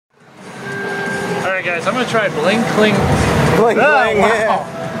Alright guys, I'm gonna try Bling King. Bling King, yeah.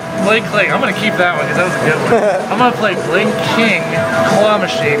 Bling King, I'm gonna keep that one because that was a good one. I'm gonna play Bling King claw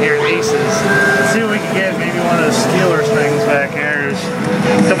machine here at Aces. Let's see what we can get. Maybe one of those Steelers things back here. There's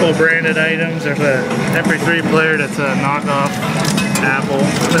a couple of branded items. There's a MP3 player that's a knockoff Apple.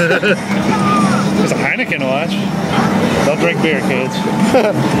 There's a Heineken watch. Don't drink beer, kids.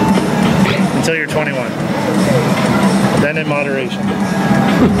 Until you're 21. Then in moderation.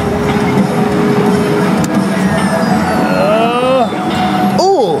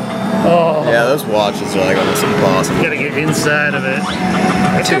 Oh. Yeah, those watches are like almost impossible. You gotta get inside of it.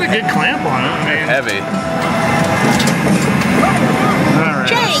 It's got a good clamp on it, man. Heavy. Alright.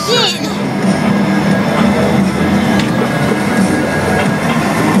 Try again.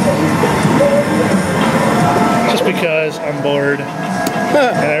 Just because I'm bored and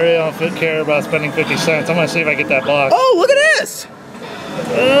I really don't care about spending 50 cents, I'm gonna see if I get that box. Oh, look at this!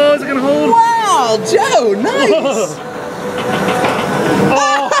 Oh, is it gonna hold? Wow, Joe, nice!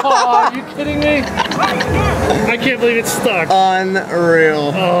 Oh, are you kidding me? I can't believe it's stuck.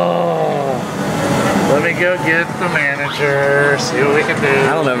 Unreal. Oh. Let me go get the manager, see what we can do.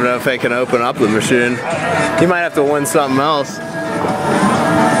 I don't ever know if I can open up the machine. You might have to win something else.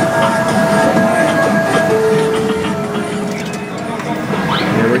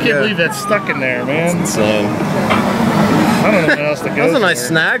 I can't believe that's stuck in there, man. That's insane. I don't know what else to go That was a for. nice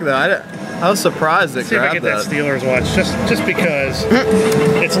snag, though. I was surprised it grabbed that. Let's see if I get that Steelers watch, just because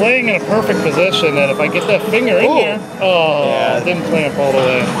it's laying in a perfect position that if I get that finger in there, it didn't clamp all the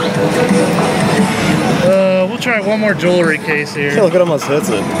way. We'll try one more jewelry case here. Look, it almost hits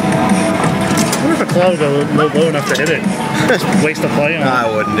it. I wonder if a cloud would go low enough to hit it. Just waste a play on it. I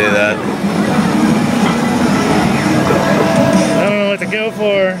wouldn't do that. I don't know what to go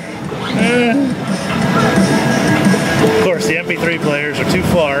for. Of course, the MP3 players are too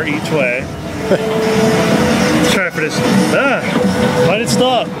far each way. Let's try for this. Why did it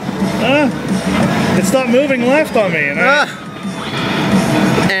stop? It stopped moving left on me. And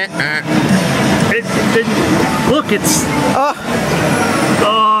look, it's...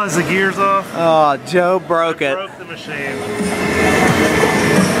 Oh, is the gears off? Oh, Joe broke it. Broke the machine.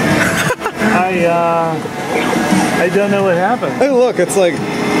 I don't know what happened. Hey, look, it's like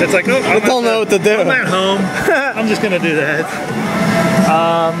oh, I don't know what to do. I'm at home. I'm just gonna do that.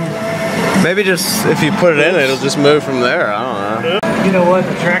 Maybe just if you put it in, it'll just move from there. I don't know. You know what?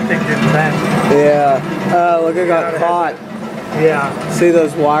 The track thing didn't bend. Yeah. Look, it got caught. Yeah. See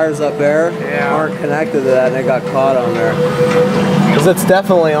those wires up there? Yeah. Aren't connected to that, and it got caught on there. Because it's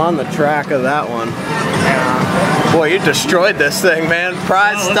definitely on the track of that one. Yeah. Boy, you destroyed this thing, man.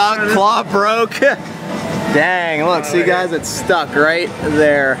 Prize stuck, claw broke. Dang, look, see guys, it's stuck right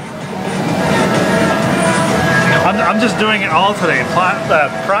there. I'm just doing it all today.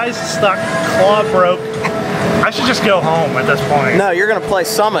 Prize stuck, claw broke. I should just go home at this point. No, you're gonna play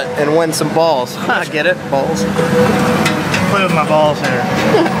Summit and win some balls. I get it, balls. Play with my balls here.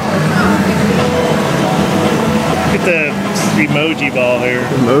 Get the emoji ball here.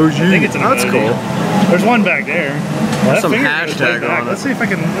 Emoji? I think it's an emoji. That's cool. There's one back there. Well, Some hashtag on it. Let's see if I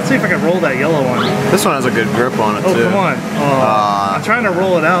can roll that yellow one. This one has a good grip on it too. too. Oh, come on. I'm trying to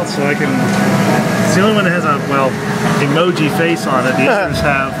roll it out so I can... It's the only one that has a, well, emoji face on it. The others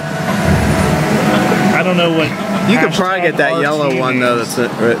have... I don't know what... You could probably get that yellow one though that's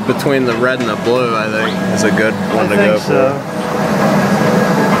between the red and the blue, I think. Is a good one to go for. The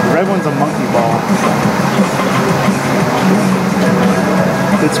red one's a monkey ball.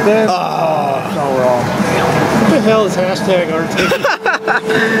 It's been... Oh, so wrong. What the hell is hashtag RT?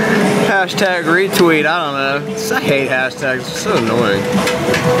 Hashtag retweet, I don't know. I hate hashtags, it's so annoying.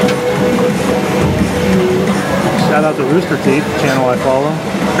 Shout out to Rooster Teeth, the channel I follow.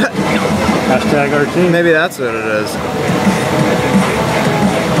 Hashtag RT. Maybe that's what it is.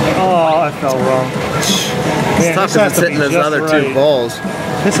 Oh, I fell wrong. It's tough because it's hitting those other two balls.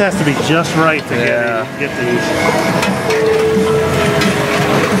 This has to be just right to get these.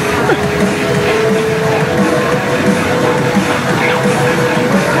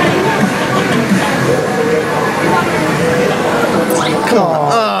 Come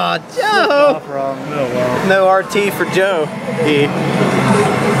on. Oh, Joe! No RT for Joe.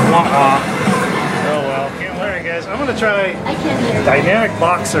 Oh well, can't learn, guys. I'm gonna try Dynamic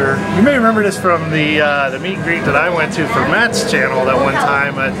Boxer. You may remember this from the meet and greet that I went to for Matt's channel that one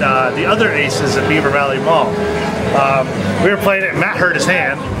time at the other Aces at Beaver Valley Mall. We were playing it, and Matt hurt his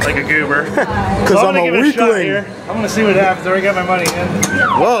hand like a goober. Because I'm a weakling. I'm gonna see what happens. I already got my money in.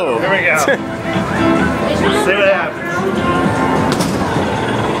 Whoa! Here we go. See what happens.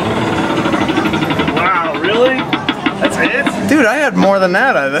 Wow, really? That's it? Dude, I had more than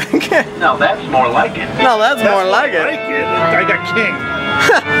that, I think. No, that's more like it. No, that's more like it. I got king.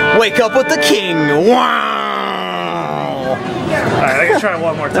 Wake up with the king. Wow. Alright, I gotta try it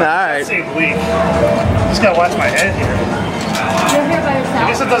one more time. Alright. Same week. Just gotta watch my head here. You're here by yourself? I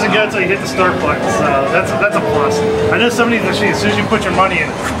guess it doesn't go until you hit the start button, so that's a plus. I know some of these machines, as soon as you put your money in,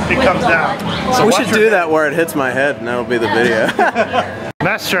 it comes down. So We should do that where it hits my head and that'll be the video.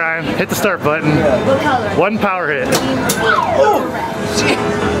 Last time, hit the start button. What color? One power hit. Oh, shit.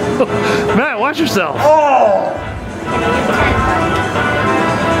 Matt, watch yourself. Oh!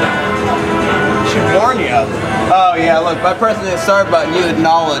 Should warn you. Oh yeah, look, by pressing the start button, you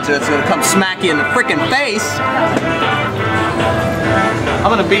acknowledge that it's gonna come smack you in the freaking face. I'm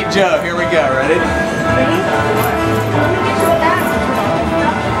gonna beat Joe. Here we go. Ready?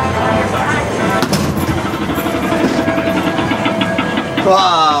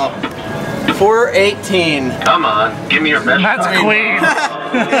 Wow. 418. Come on, give me your best That's shot. queen.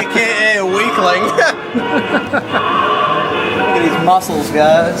 AKA a weakling. Look at these muscles,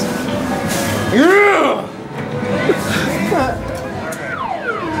 guys. Yeah!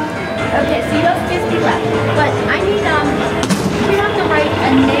 Okay, so you have 50 left, but I need, you have to write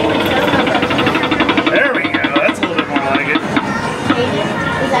a name and phone number. There we go. That's a little bit more like it. Katie?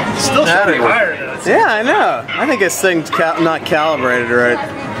 Is that Katie? Still should be higher though. Yeah, I know. I think this thing's not calibrated right. I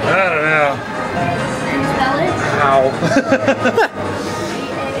don't know. Can you spell it? Ow.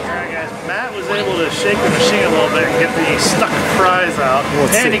 Alright guys, Matt was able to shake the machine a little bit and get the stuck fries out.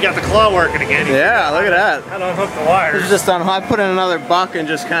 And he got the claw working again. Yeah, look at that. How to unhook the wires. It's just on. I put in another buck and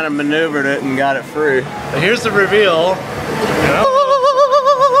just kind of maneuvered it and got it free. But here's the reveal.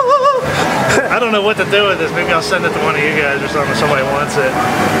 I don't know what to do with this. Maybe I'll send it to one of you guys or something if somebody wants it.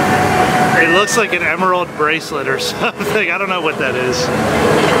 It looks like an emerald bracelet or something. I don't know what that is.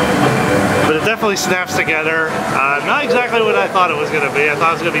 But it definitely snaps together. Not exactly what I thought it was going to be. I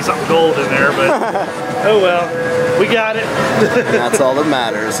thought it was going to be something gold in there, but oh well. We got it. That's all that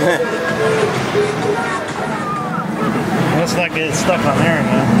matters. Let's not get it stuck on there,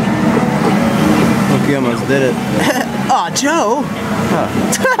 man. Look, you almost did it. Aw, Joe!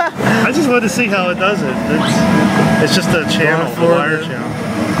 I just wanted to see how it does it. It's just a channel, the wire channel.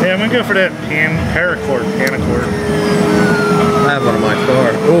 Yeah, I'm gonna go for that paracord. I have one in my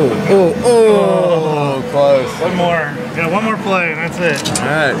car. Oh, close. One more. Got one more play and that's it.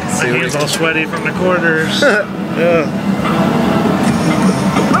 Alright, let's My see what hand's all sweaty from the quarters. Yeah.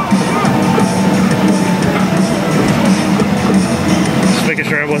 Just making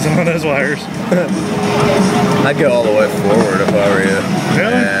sure I wasn't on those wires. I'd go all the way forward if I were you.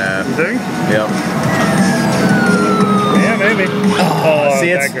 Really? Yeah. You think? Yep. Yeah, maybe. Oh,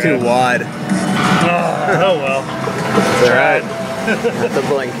 see, it's too wide. Oh well. It's alright. That's the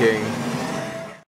Bling King.